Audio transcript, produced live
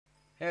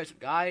Hey, what's up,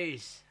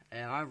 guys?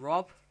 I'm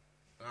Rob,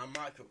 And I'm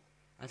Michael.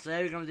 and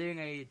today we're going to be doing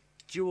a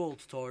dual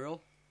tutorial,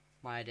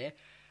 my idea,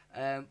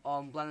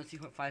 on Blender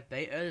 2.5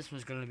 Beta. This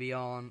one's going to be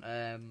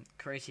on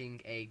creating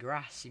a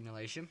grass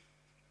simulation.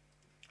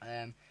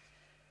 So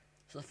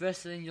the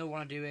first thing you'll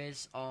want to do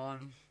is you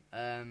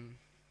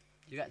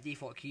got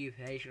default cube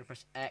here, you're going to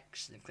press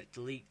X, and then click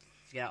delete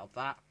to get out of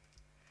that.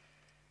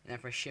 And then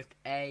press Shift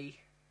A,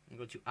 and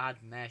go to add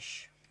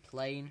mesh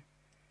plane,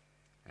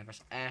 and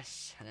press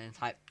S, and then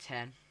type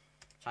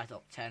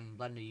up 10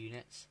 Blender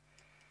units,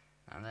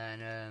 and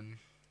then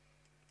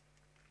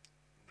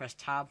press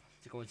tab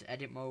to go into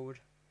edit mode,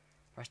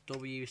 press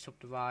W,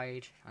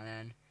 subdivide, and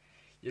then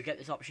you'll get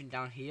this option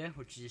down here,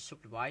 which is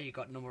subdivide. You've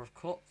got number of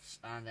cuts,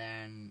 and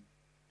then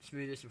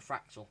smoothness and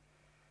fractal.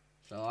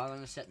 So I'm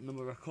going to set the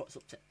number of cuts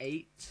up to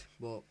 8,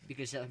 but you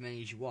can set as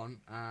many as you want,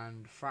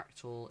 and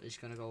fractal is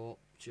going to go up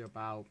to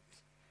about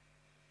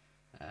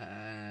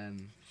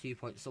 2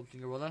 point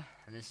something or other,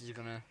 and this is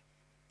going to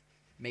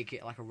make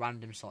it like a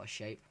random sort of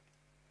shape.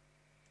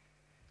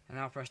 And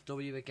now press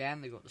W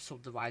again, they've got the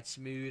subdivide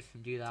smooth,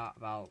 and do that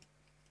about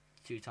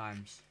 2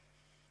 times.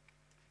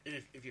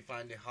 If you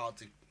find it hard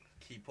to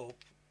keep up,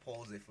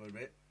 pause it for a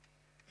bit,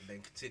 and then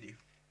continue.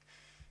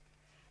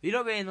 You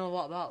don't really know a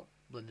lot about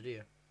Blender, do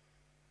you?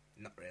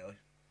 Not really.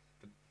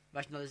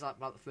 Imagine this like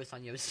about the first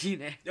time you ever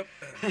seen it. Yep.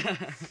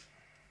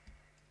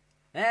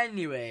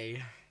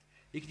 Anyway,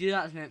 you can do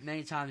that as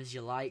many times as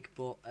you like,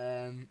 but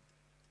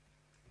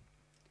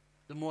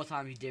the more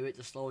times you do it,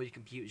 the slower your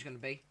computer's going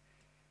to be.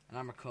 And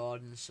I'm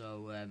recording,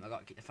 so I've got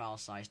to keep the file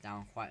size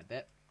down quite a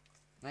bit.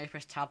 Now you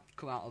press tab to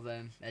come out of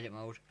edit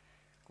mode,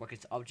 go back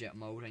into object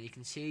mode, and you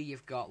can see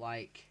you've got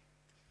like,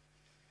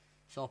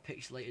 it's all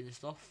pixelated and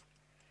stuff.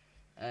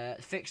 To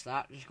fix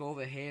that, just go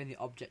over here in the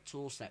object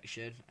tool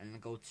section and then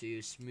go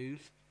to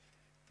smooth,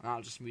 and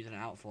that'll just smoothen it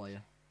out for you.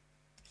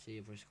 See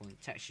if we're just going to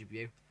texture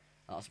view,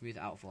 that'll smooth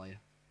it out for you.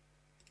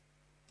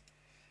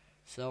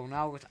 So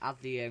now we're going to add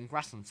the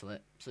grass onto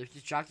it. So if you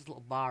just drag this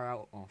little bar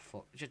out,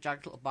 just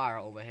drag the little bar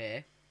out over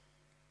here,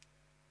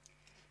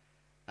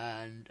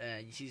 and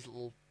you see this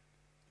little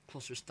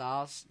cluster of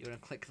stars. You're going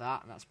to click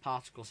that, and that's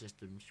particle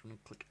systems. You're going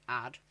to click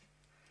add.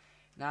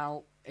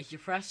 Now, if you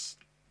press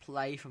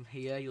play from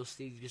here, you'll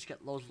see you just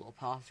get loads of little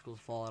particles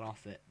falling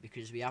off it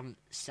because we haven't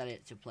set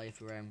it to play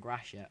for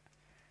grass yet.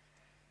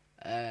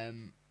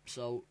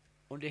 So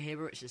under here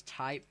where it says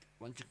type,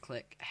 we want to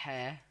click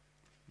hair.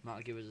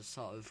 That'll give us a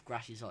sort of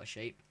grassy sort of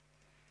shape.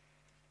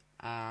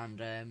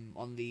 And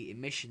on the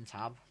emission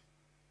tab,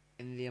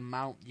 in the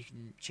amount, you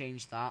can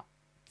change that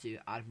to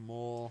add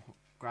more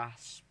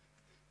grass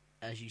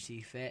as you see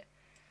fit.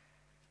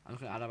 I'm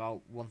going to add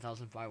about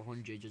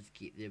 1,500 just to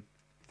keep the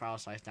file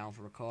size down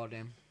for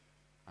recording.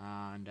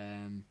 And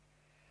I'm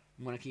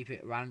going to keep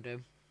it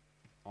random.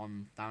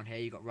 On down here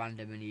you've got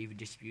random and even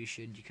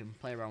distribution. You can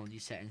play around with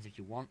these settings if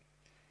you want.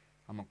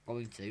 I'm not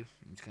going to.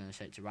 I'm just going to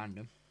set it to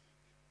random.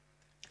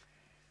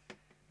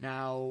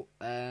 Now,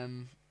 just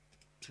going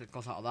to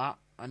close out of that.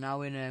 And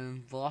now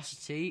in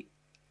velocity,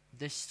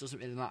 this doesn't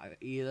really matter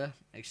either,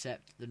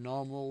 except the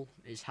normal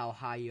is how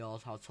high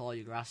yours, how tall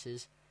your grass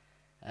is.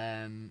 Now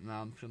I'm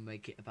going to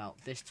make it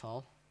about this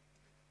tall.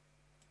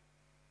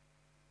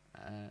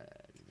 I'm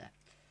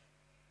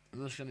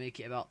just going to make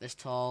it about this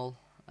tall,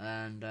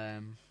 and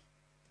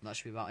that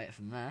should be about it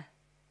from there.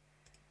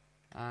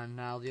 And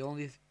now the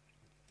only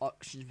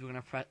options we're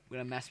going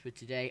to mess with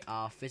today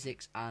are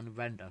physics and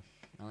render.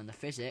 Now in the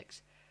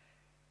physics,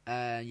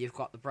 you've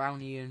got the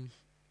Brownian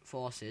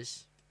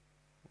forces,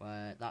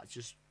 where that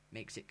just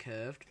makes it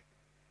curved,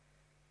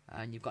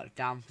 and you've got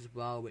damp as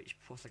well, which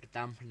puts like a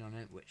dampening on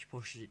it, which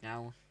pushes it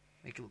down,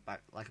 make it look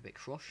back like a bit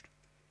crushed.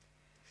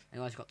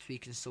 Anyway, it's got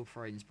tweak and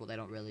subframes, but they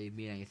don't really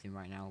mean anything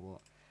right now.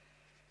 But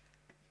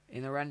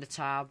in the render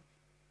tab,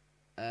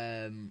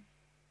 you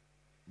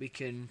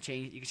can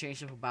change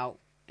stuff about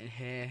in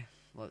here,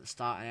 like the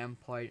start and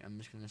end point. I'm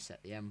just going to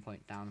set the end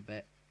point down a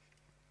bit.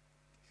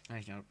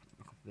 Actually, no,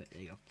 a bit.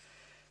 There you go.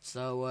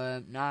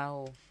 So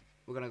now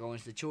we're going to go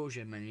into the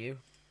children menu,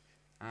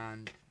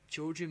 and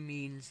children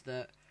means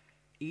that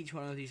each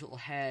one of these little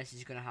hairs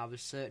is going to have a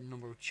certain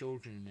number of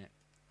children in it,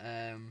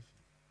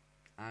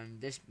 and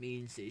this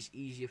means that it's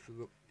easier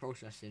for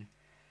processing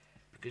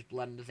because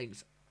Blender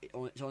thinks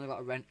it's only got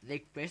to render.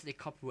 They basically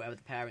copy whatever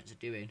the parents are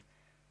doing,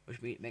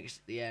 which makes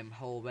the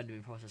whole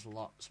rendering process a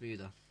lot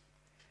smoother.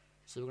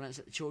 So we're going to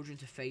set the children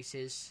to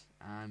faces,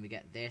 and we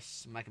get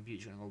this. My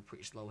computer's going to go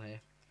pretty slow here,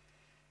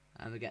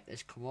 and we get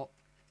this come up.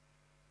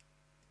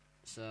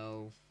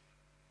 So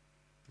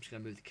I'm just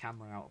going to move the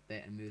camera out a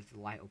bit and move the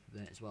light up a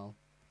bit as well.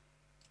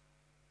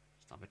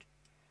 Stop it.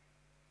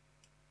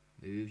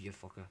 Move, you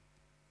fucker.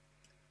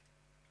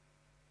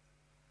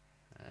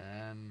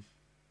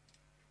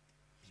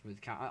 Smooth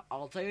the camera.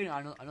 I'll tell you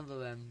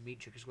another neat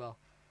trick as well.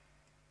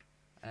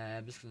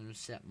 I'm just going to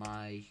set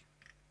my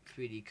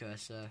 3D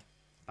cursor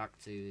back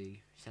to the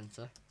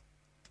center.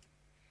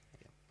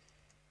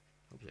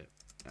 There you go.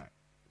 Alright.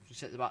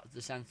 Set it back to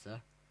the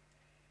center.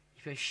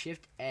 You press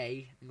Shift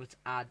A and go to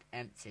add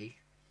empty.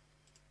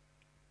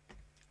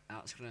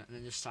 That's gonna, and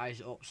then just size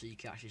it up so you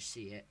can actually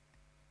see it.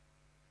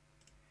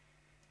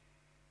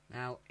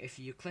 Now, if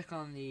you click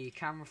on the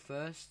camera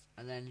first,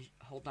 and then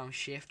hold down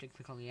Shift and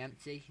click on the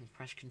empty, and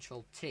press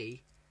Control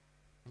T,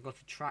 and go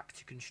to Track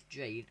to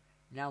Constraint.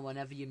 Now,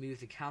 whenever you move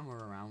the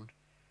camera around,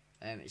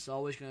 it's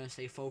always going to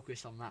stay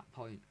focused on that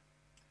point.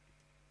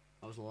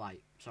 That was a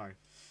light. Sorry.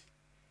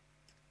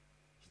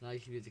 So now you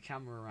can move the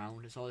camera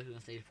around. It's always going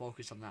to stay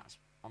focused on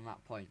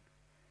that point.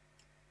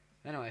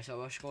 Anyway, so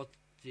let's go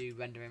to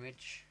render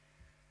image.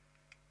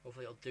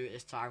 Hopefully, it'll do it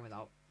this time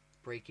without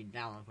breaking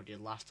down like we did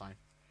last time.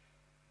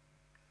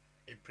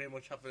 It pretty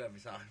much happens every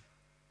time.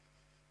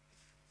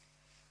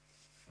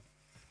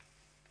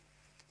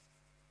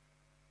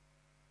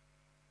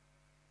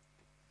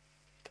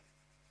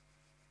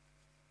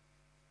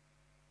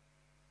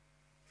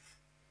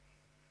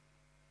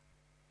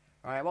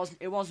 Alright,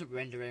 it wasn't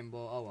rendering, but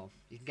oh well,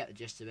 you can get the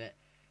gist of it.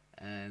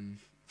 I'm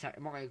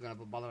not really going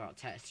to bother about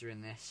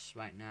texturing this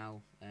right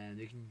now.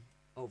 You can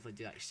hopefully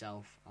do that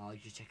yourself. I'll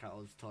just check out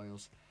all the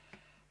tutorials.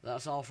 But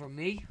that's all from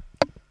me.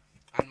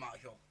 And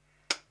Marshall.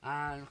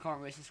 And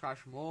comment, rate, subscribe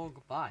for more.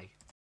 Goodbye.